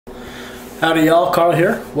Howdy y'all, Carl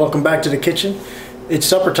here. Welcome back to the kitchen. It's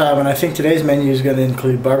supper time and I think today's menu is going to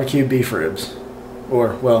include barbecue beef ribs.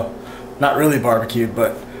 Or, well, not really barbecued,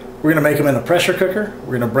 but we're going to make them in a pressure cooker.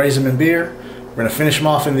 We're going to braise them in beer. We're going to finish them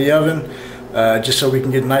off in the oven just so we can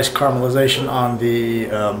get a nice caramelization on the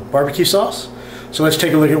barbecue sauce. So let's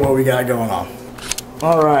take a look at what we got going on.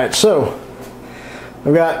 Alright, so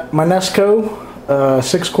I've got my Nesco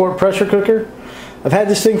 6-quart pressure cooker. I've had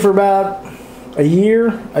this thing for about a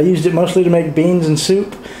year. I used it mostly to make beans and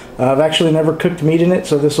soup. I've actually never cooked meat in it,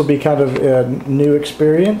 so this will be kind of a new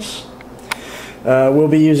experience. We'll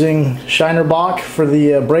be using Shiner Bock for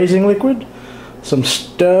the braising liquid, some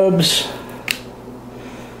Stubbs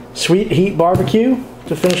Sweet Heat Barbecue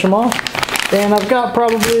to finish them off, and I've got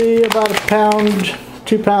probably about a pound,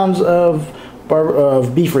 2 pounds of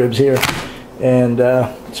beef ribs here. And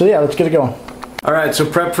so yeah, let's get it going. Alright, so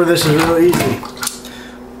prep for this is real easy.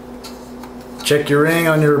 Check your ring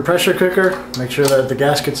on your pressure cooker. Make sure that the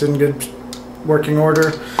gasket's in good working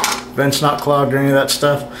order. Vent's not clogged or any of that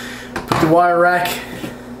stuff. Put the wire rack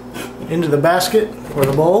into the basket or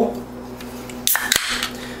the bowl.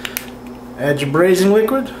 Add your braising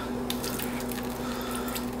liquid.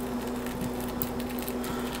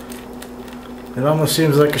 It almost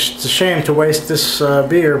seems like it's a shame to waste this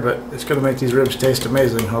beer, but it's going to make these ribs taste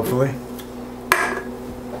amazing, hopefully.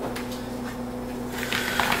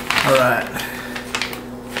 Alright.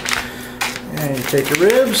 And you take your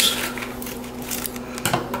ribs.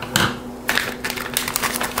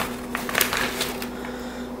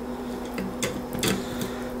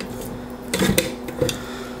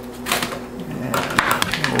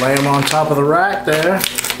 And lay them on top of the rack there.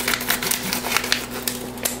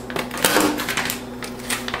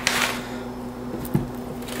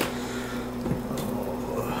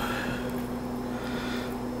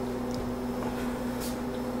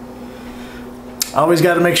 Always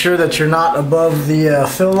got to make sure that you're not above the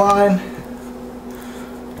fill line,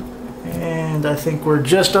 and I think we're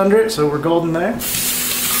just under it, so we're golden there.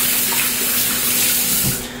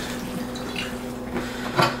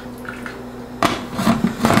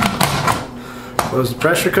 Close the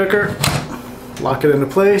pressure cooker, lock it into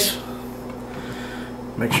place,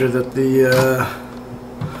 make sure that the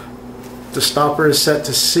stopper is set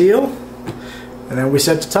to seal, and then we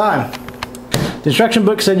set the time. The instruction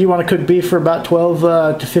book said you want to cook beef for about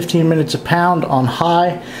 12 to 15 minutes a pound on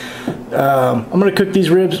high. I'm going to cook these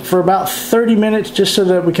ribs for about 30 minutes just so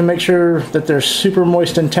that we can make sure that they're super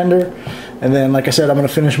moist and tender. And then, like I said, I'm going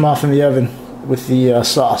to finish them off in the oven with the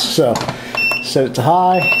sauce. So, set it to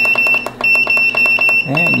high.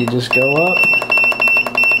 And you just go up.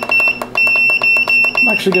 I'm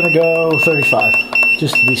actually going to go 35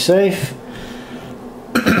 just to be safe.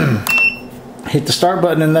 Hit the start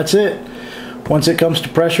button and that's it. Once it comes to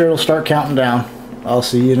pressure, it'll start counting down. I'll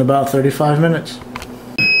see you in about 35 minutes.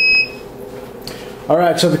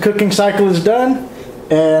 Alright, so the cooking cycle is done,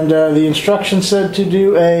 and the instructions said to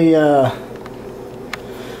do a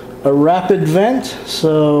rapid vent,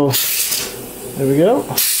 so there we go.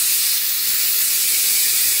 Get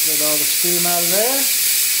all the steam out of there.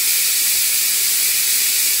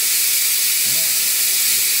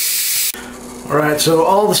 Alright, so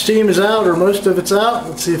all the steam is out, or most of it's out.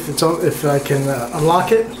 Let's see if I can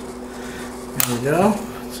unlock it. There we go.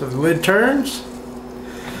 So the lid turns.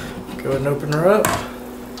 Go ahead and open her up.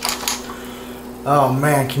 Oh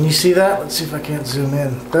man, can you see that? Let's see if I can't zoom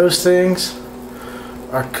in. Those things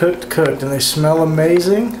are cooked, and they smell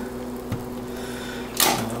amazing.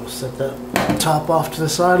 I'll set that top off to the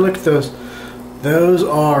side. Look at those. Those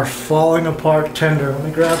are falling apart tender. Let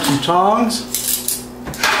me grab some tongs.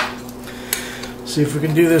 See if we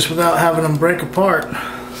can do this without having them break apart.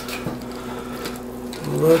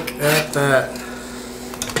 Look at that.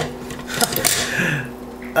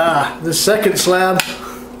 The second slab,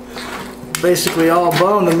 basically all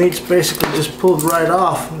bone. The meat's basically just pulled right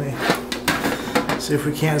off. Let me see if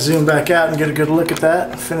we can't zoom back out and get a good look at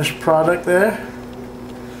that finished product there.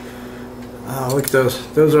 Look at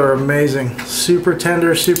those. Those are amazing. Super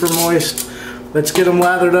tender, super moist. Let's get them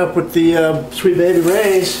lathered up with the Sweet Baby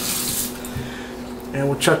Braised. And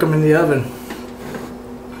we'll chuck them in the oven.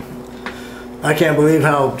 I can't believe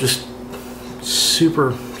how just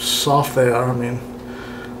super soft they are. I mean,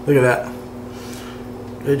 look at that.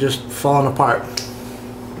 They're just falling apart.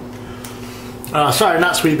 Sorry,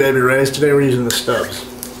 not Sweet Baby Braised. Today we're using the Stubbs.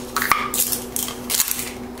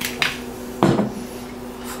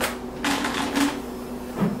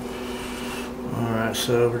 Alright,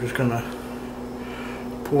 so we're just gonna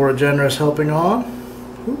pour a generous helping on.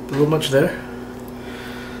 Oop, a little much there.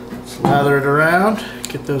 Lather it around,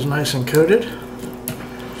 get those nice and coated.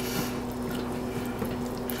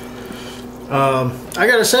 I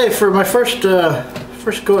gotta say, for my first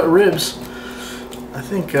go at ribs, I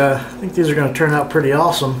think these are gonna turn out pretty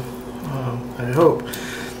awesome. I hope.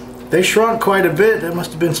 They shrunk quite a bit. That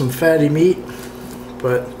must have been some fatty meat,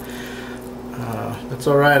 but that's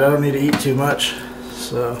all right. I don't need to eat too much.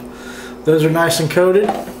 So those are nice and coated.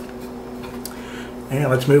 And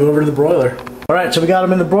let's move over to the broiler. All right, so we got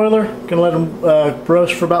them in the broiler. Gonna let them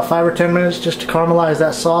roast for about 5 or 10 minutes just to caramelize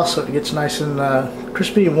that sauce so it gets nice and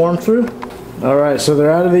crispy and warm through. All right, so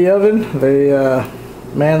they're out of the oven. They,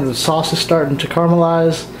 man, the sauce is starting to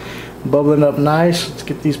caramelize, bubbling up nice. Let's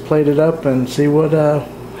get these plated up and see what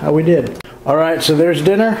how we did. All right, so there's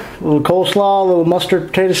dinner. A little coleslaw, a little mustard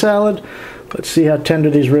potato salad. Let's see how tender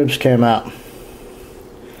these ribs came out.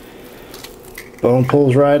 Bone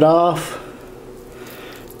pulls right off.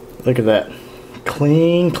 Look at that.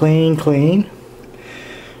 Clean, clean, clean.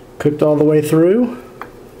 Cooked all the way through.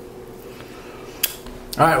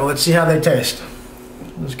 Alright, well, let's see how they taste.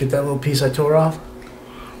 Let's get that little piece I tore off.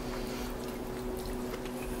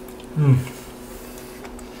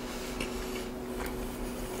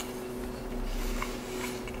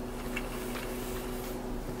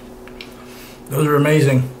 Those are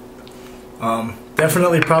amazing.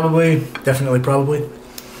 Definitely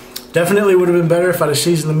would have been better if I'd have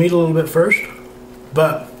seasoned the meat a little bit first,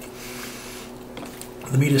 but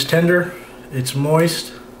the meat is tender, it's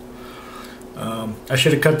moist. I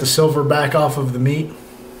should have cut the silver back off of the meat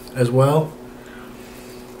as well,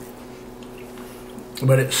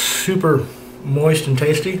 but it's super moist and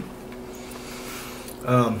tasty.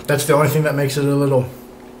 That's the only thing that makes it a little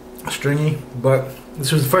stringy, but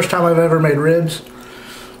this was the first time I've ever made ribs.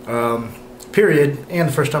 Period, and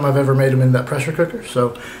the first time I've ever made them in that pressure cooker,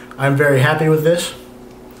 so I'm very happy with this.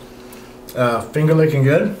 Finger licking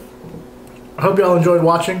good. I hope y'all enjoyed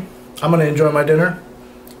watching. I'm gonna enjoy my dinner.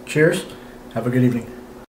 Cheers. Have a good evening.